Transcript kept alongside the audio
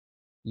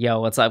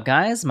Yo, what's up,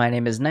 guys? My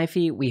name is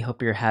Knify. We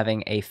hope you're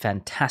having a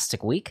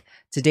fantastic week.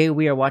 Today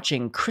we are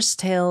watching Cris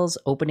Tales'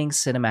 opening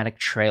cinematic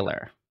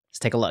trailer. Let's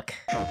take a look.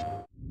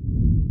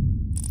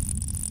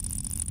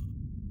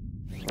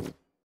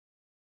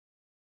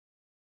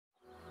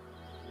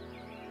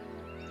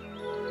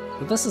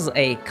 This is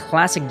a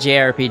classic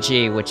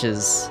JRPG, which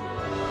is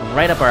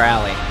right up our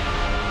alley.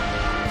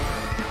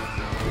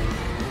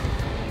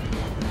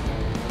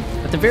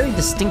 With a very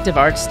distinctive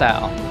art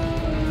style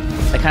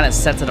that kind of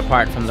sets it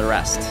apart from the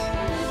rest.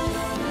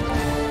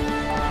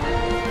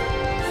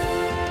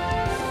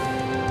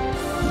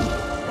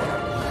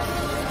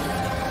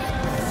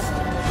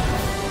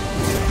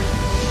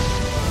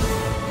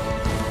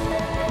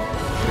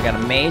 We got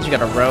a mage, we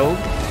got a rogue.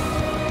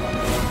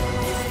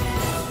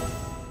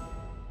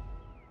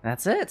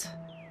 That's it.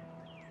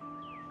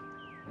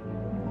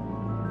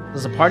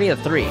 There's a party of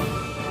 3.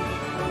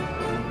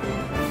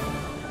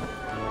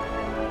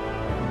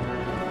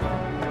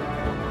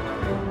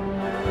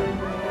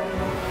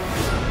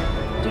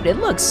 Dude, it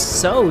looks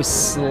so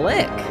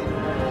slick.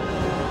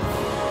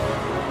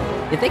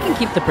 If they can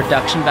keep the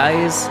production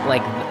values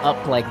like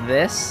up like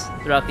this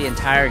throughout the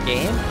entire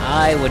game,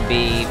 I would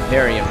be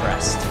very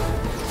impressed.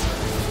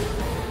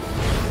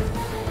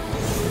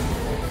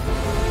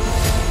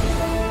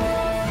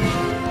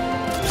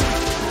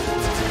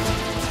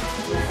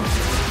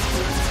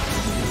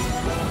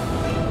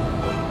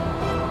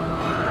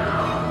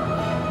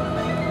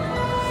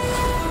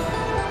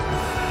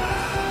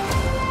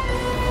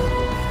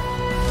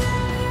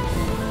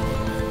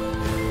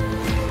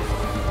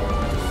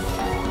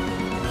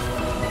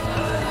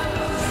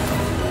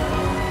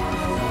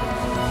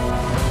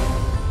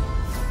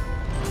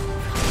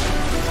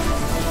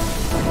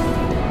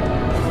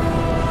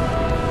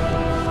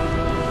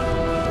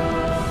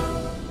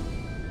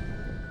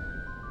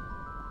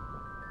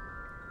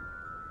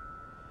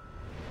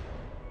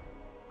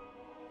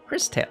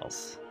 Cris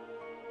Tales.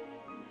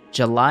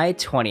 July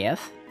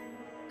 20th,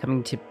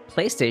 coming to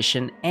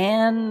PlayStation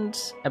and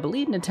I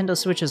believe Nintendo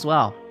Switch as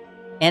well.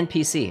 And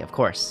PC, of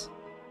course.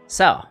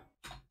 So,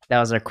 that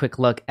was our quick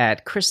look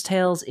at Cris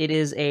Tales. It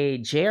is a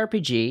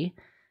JRPG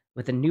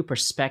with a new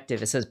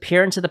perspective. It says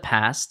peer into the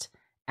past,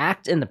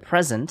 act in the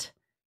present,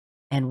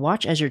 and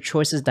watch as your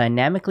choices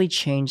dynamically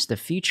change the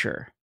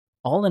future,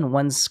 all in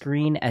one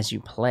screen as you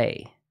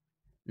play.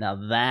 Now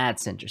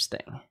that's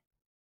interesting.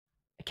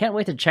 I can't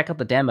wait to check out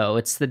the demo.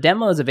 The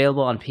demo is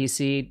available on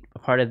PC, a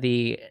part of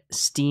the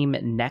Steam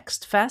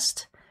Next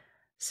Fest.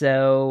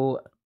 So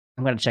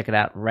I'm going to check it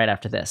out right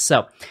after this.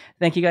 So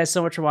thank you guys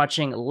so much for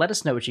watching. Let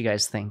us know what you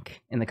guys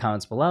think in the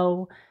comments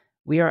below.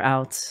 We are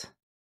out.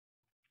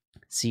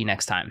 See you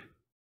next time.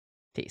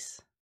 Peace.